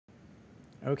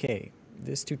Okay,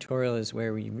 this tutorial is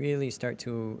where we really start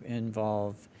to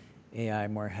involve AI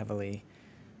more heavily.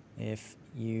 If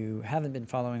you haven't been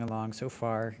following along so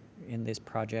far in this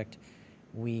project,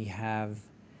 we have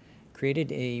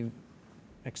created a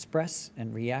Express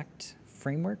and React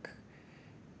framework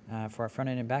for our front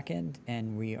end and back end,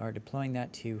 and we are deploying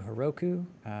that to Heroku,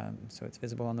 so it's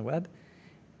visible on the web.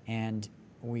 And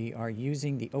we are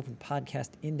using the Open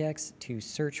Podcast Index to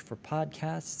search for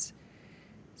podcasts,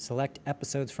 select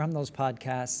episodes from those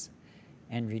podcasts,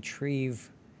 and retrieve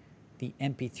the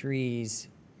MP3s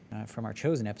from our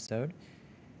chosen episode.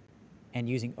 And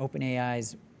using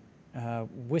OpenAI's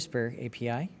Whisper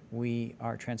API, we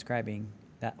are transcribing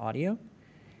that audio.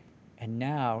 And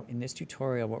now, in this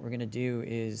tutorial, what we're going to do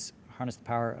is harness the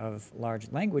power of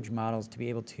large language models to be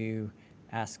able to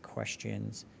ask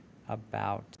questions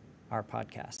about our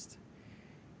podcast.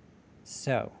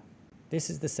 So, this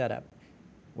is the setup.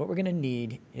 What we're going to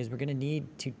need is we're going to need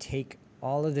to take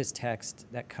all of this text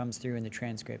that comes through in the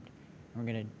transcript, and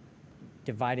we're going to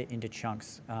divide it into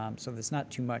chunks so there's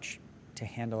not too much to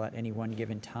handle at any one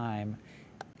given time.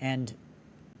 And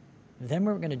then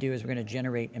what we're going to do is we're going to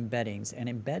generate embeddings, and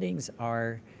embeddings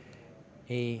are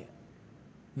a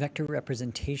vector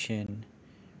representation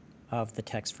of the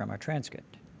text from our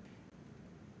transcript.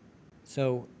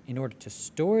 So in order to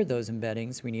store those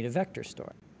embeddings, we need a vector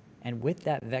store. And with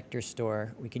that vector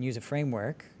store, we can use a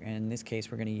framework. And in this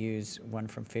case, we're going to use one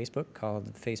from Facebook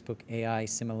called Facebook AI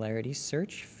Similarity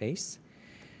Search, FACE,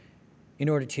 in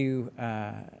order to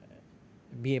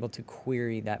be able to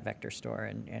query that vector store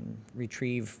and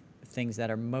retrieve things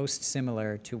that are most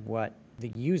similar to what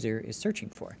the user is searching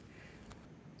for.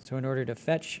 So in order to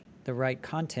fetch the right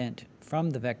content from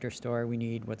the vector store, we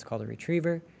need what's called a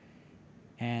retriever.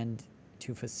 And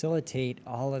to facilitate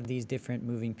all of these different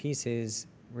moving pieces,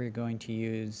 we're going to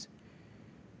use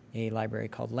a library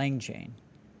called LangChain.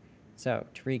 So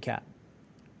to recap,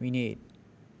 we need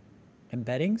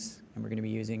embeddings, and we're going to be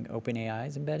using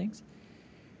OpenAI's embeddings.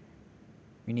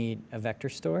 We need a vector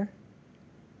store.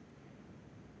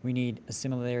 We need a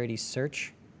similarity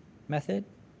search method,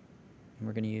 and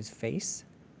we're going to use FACE.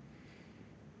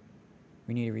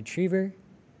 We need a retriever,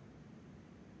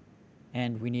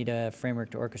 and we need a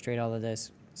framework to orchestrate all of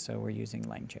this, so we're using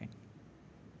LangChain.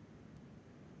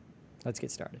 Let's get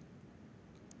started.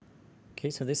 Okay,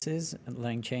 so this is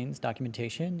LangChain's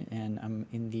documentation, and I'm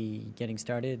in the getting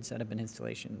started, setup and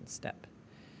installation step.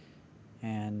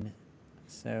 And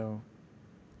so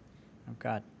I've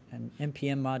got an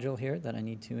npm module here that I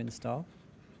need to install.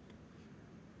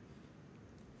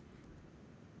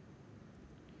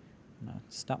 I'm going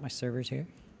to stop my servers here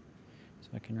so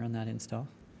I can run that install.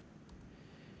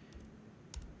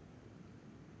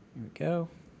 Here we go.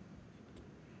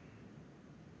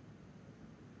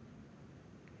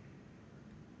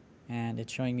 And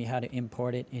it's showing me how to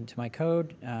import it into my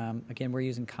code. Again, we're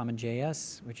using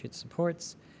CommonJS, which it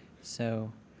supports.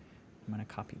 So I'm going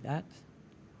to copy that.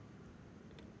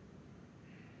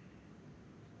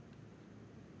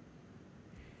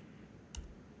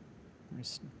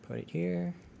 Just put it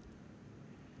here.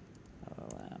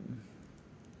 LLM.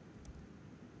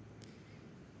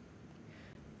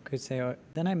 Could say,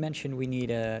 then I mentioned we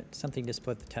need something to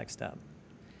split the text up.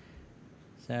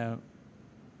 So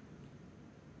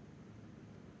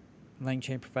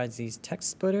LangChain provides these text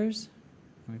splitters.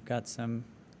 We've got some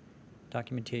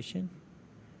documentation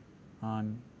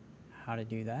on how to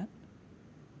do that.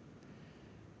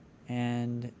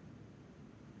 And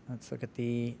let's look at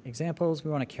the examples. We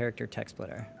want a character text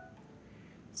splitter.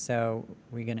 So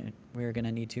we're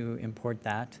gonna need to import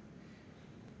that.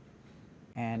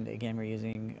 And again, we're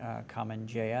using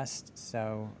CommonJS,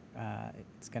 so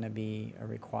it's gonna be a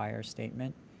require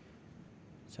statement.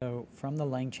 So from the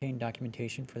LangChain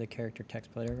documentation for the character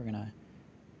text splitter, we're gonna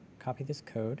copy this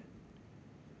code.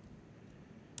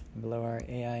 And below our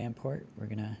AI import, we're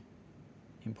gonna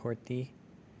import the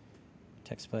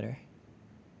text splitter.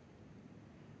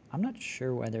 I'm not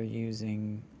sure why they're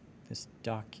using this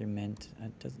document.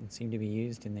 It doesn't seem to be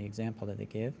used in the example that they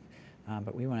give,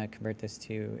 but we want to convert this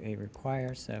to a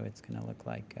require, so it's going to look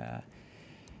like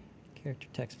character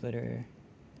text splitter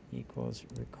equals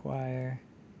require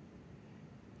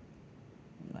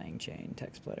LangChain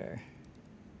text splitter.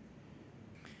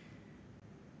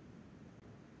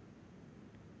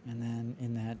 And then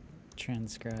in that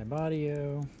transcribe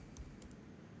audio,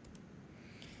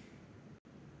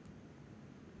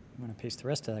 I'm going to paste the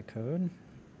rest of that code.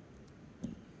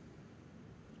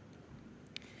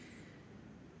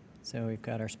 So we've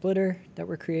got our splitter that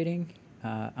we're creating.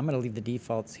 I'm going to leave the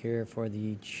defaults here for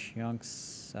the chunk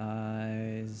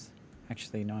size.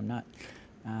 Actually, no, I'm not.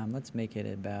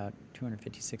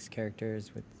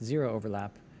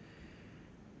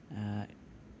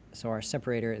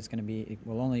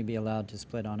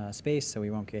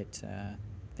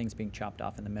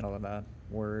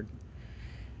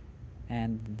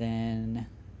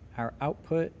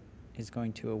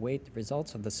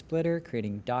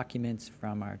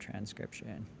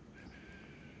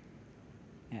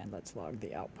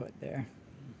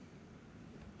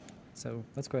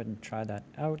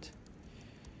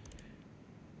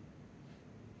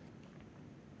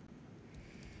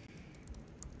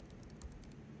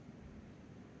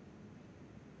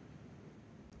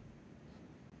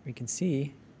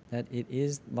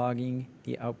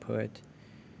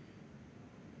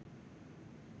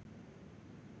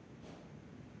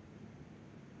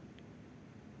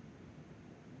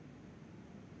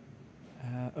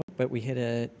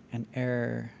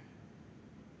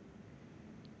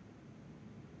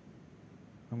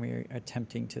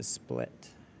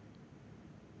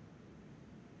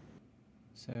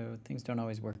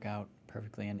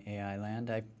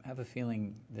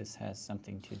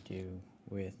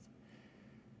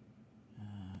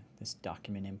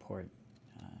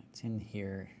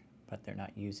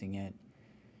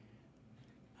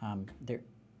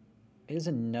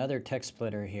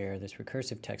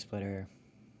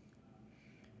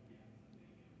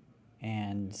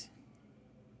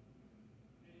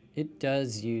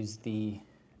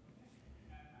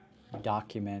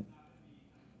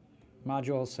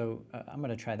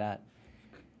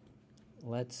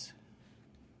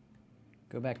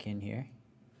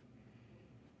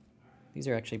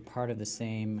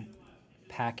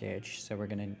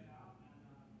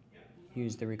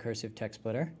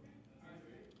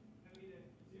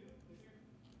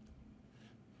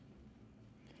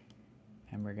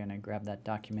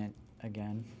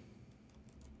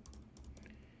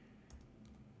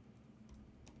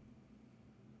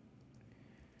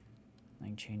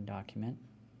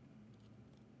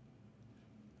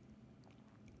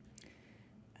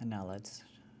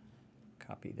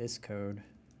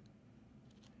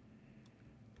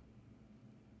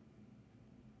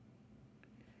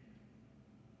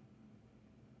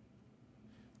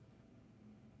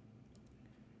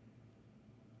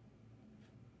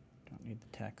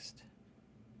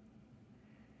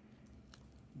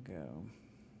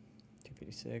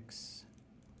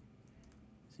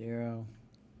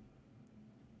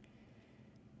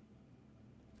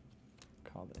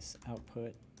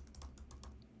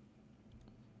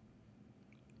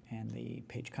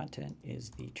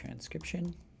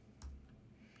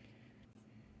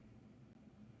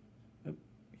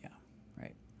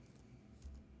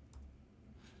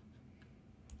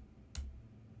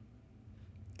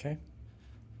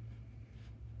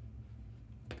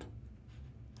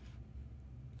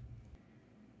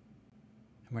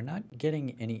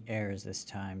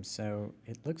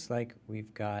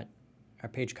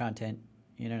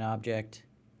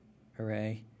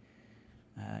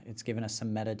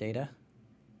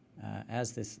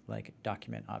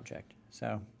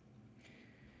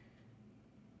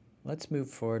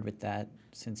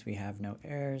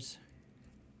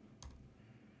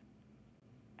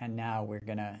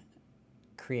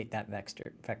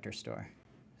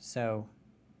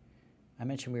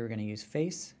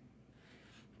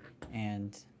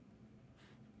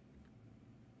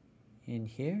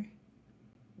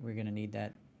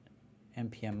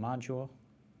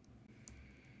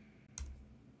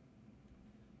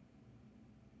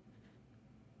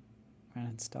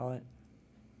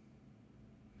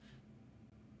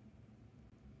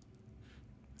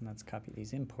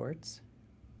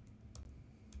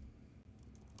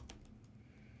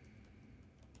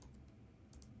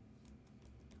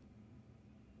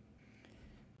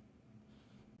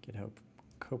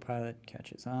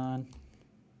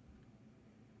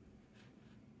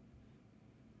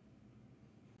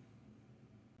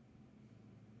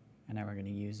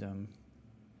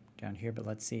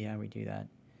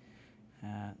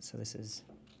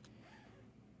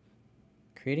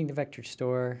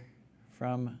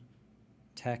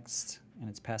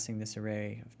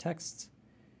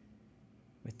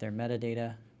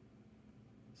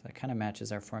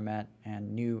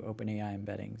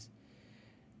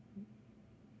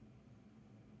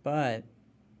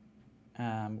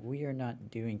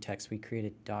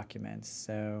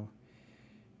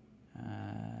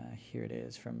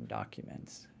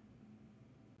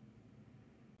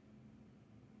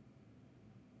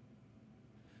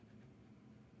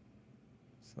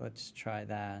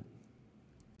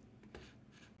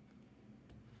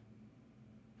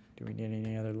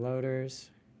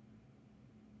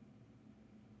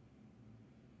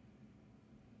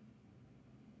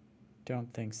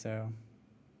 don't think so.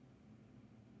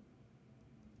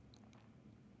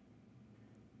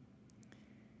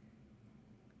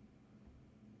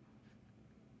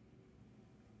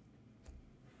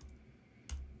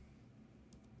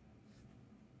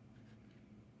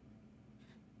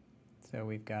 So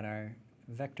we've got our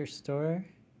vector store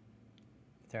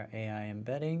with our AI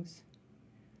embeddings.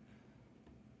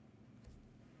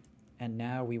 And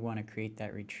now we want to create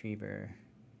that retriever.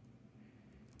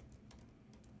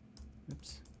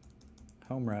 Oops.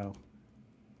 Home row.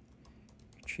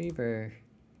 Retriever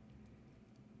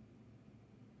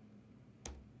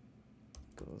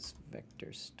equals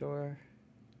vector store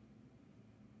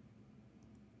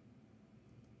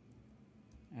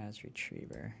as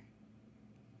retriever.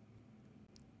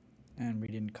 And we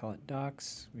didn't call it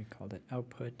docs, we called it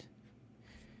output.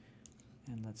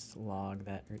 And let's log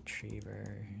that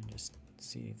retriever and just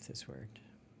see if this worked.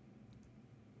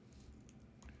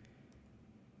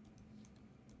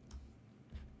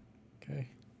 Okay.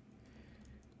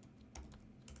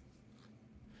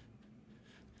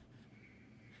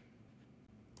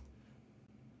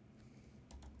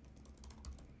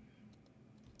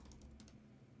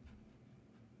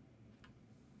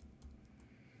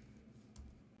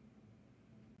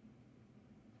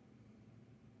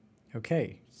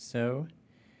 Okay, so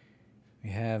we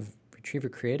have retriever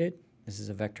created. This is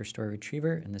a vector store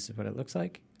retriever, and this is what it looks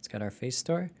like. It's got our face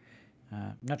store.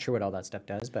 I'm not sure what all that stuff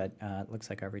does, but it looks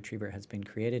like our retriever has been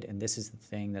created, and this is the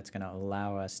thing that's going to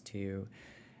allow us to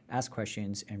ask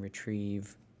questions and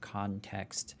retrieve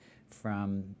context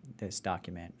from this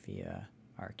document via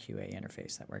our QA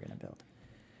interface that we're going to build.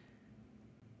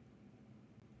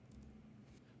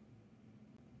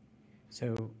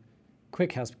 So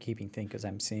quick housekeeping thing, because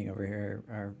I'm seeing over here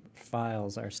our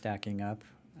files are stacking up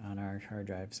on our hard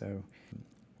drive. So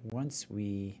once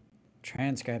we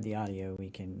transcribe the audio, we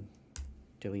can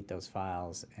delete those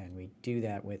files, and we do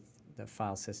that with the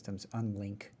file system's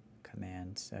unlink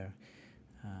command. So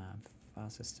file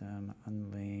system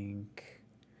unlink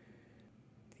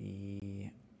the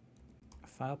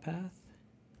file path.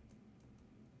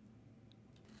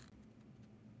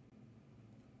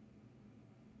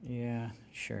 Yeah,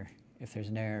 sure. If there's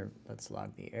an error, let's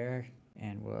log the error,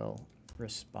 and we'll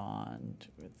respond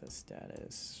with the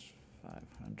status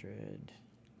 500.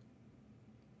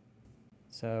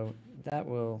 So that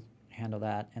will handle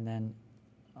that, and then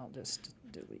I'll just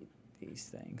delete these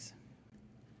things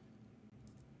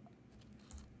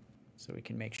so we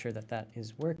can make sure that that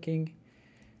is working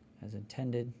as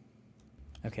intended.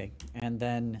 Okay, and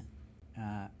then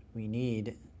we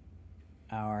need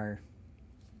our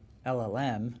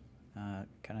LLM,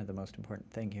 kind of the most important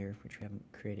thing here, which we haven't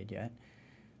created yet.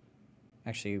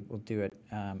 Actually, we'll do it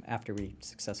after we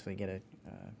successfully get a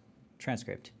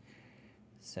transcript.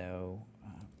 So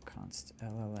const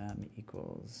LLM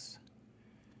equals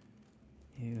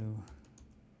new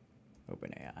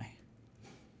OpenAI.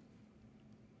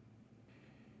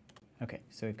 Okay,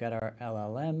 so we've got our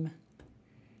LLM,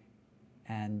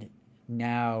 and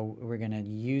now we're going to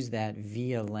use that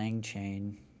via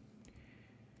LangChain.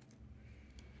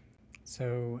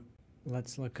 So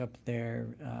let's look up their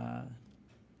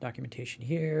documentation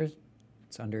here.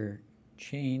 It's under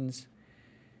chains,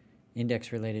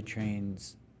 index-related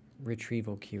chains,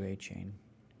 retrieval QA chain.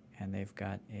 And they've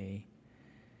got a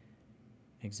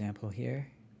example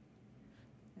here.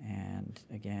 And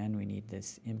again, we need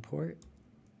this import.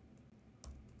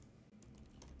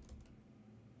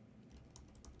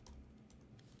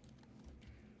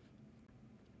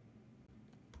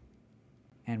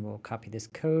 And we'll copy this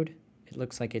code. It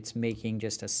looks like it's making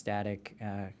just a static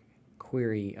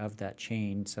query of that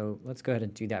chain. So let's go ahead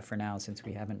and do that for now, since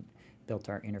we haven't built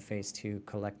our interface to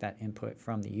collect that input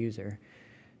from the user.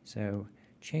 So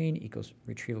chain equals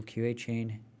retrieval QA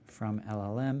chain from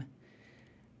LLM.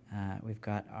 We've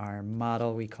got our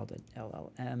model, we called it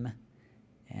LLM,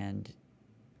 and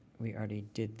we already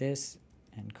did this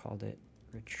and called it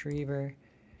retriever.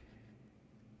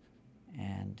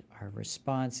 And our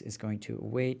response is going to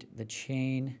await the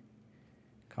chain,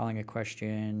 calling a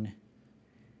question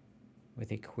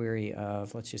with a query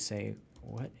of, let's just say,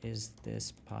 what is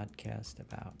this podcast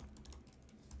about?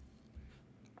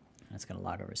 And it's going to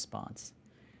log a response.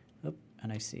 Oh,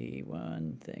 and I see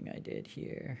one thing I did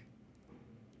here.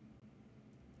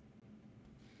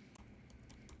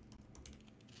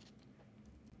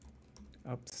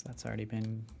 Oops, that's already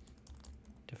been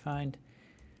defined.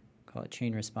 Call it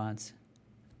chain response.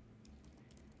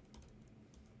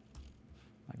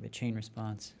 Like the chain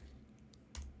response.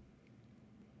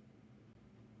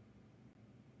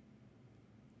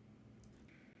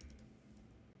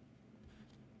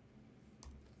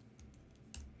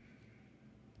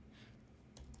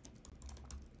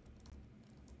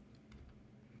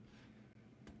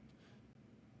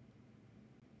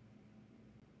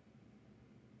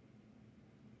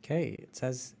 Okay, it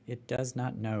says it does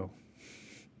not know.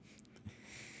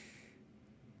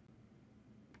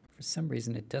 For some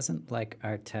reason, it doesn't like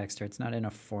our text, or it's not in a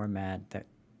format that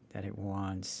it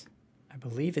wants. I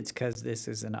believe it's because this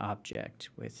is an object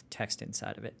with text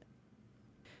inside of it.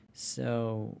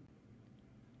 So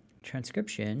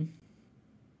transcription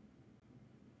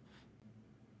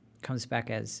comes back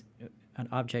as an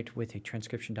object with a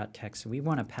transcription.text. So we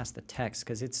want to pass the text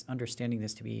because it's understanding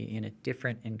this to be in a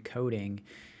different encoding.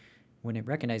 When it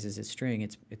recognizes a string,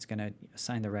 it's going to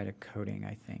assign the right encoding,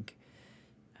 I think.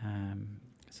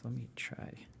 So let me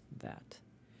try that.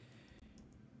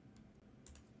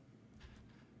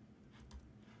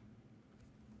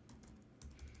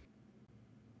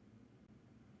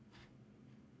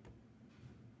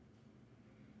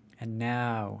 And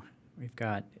now we've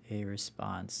got a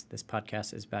response. This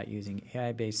podcast is about using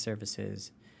AI-based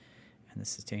services and the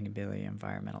sustainability and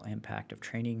environmental impact of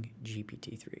training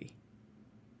GPT-3.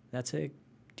 That's a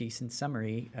decent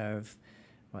summary of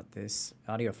what this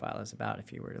audio file is about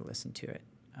if you were to listen to it.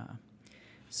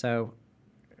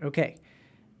 Okay,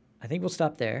 I think we'll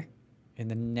stop there. In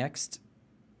the next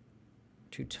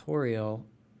tutorial,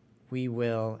 we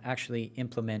will actually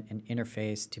implement an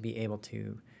interface to be able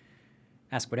to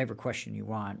ask whatever question you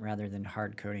want rather than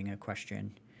hard coding a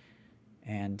question.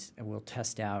 And we'll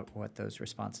test out what those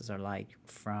responses are like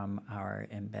from our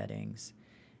embeddings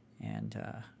and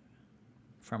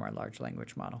from our large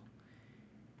language model.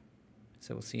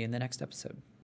 So we'll see you in the next episode.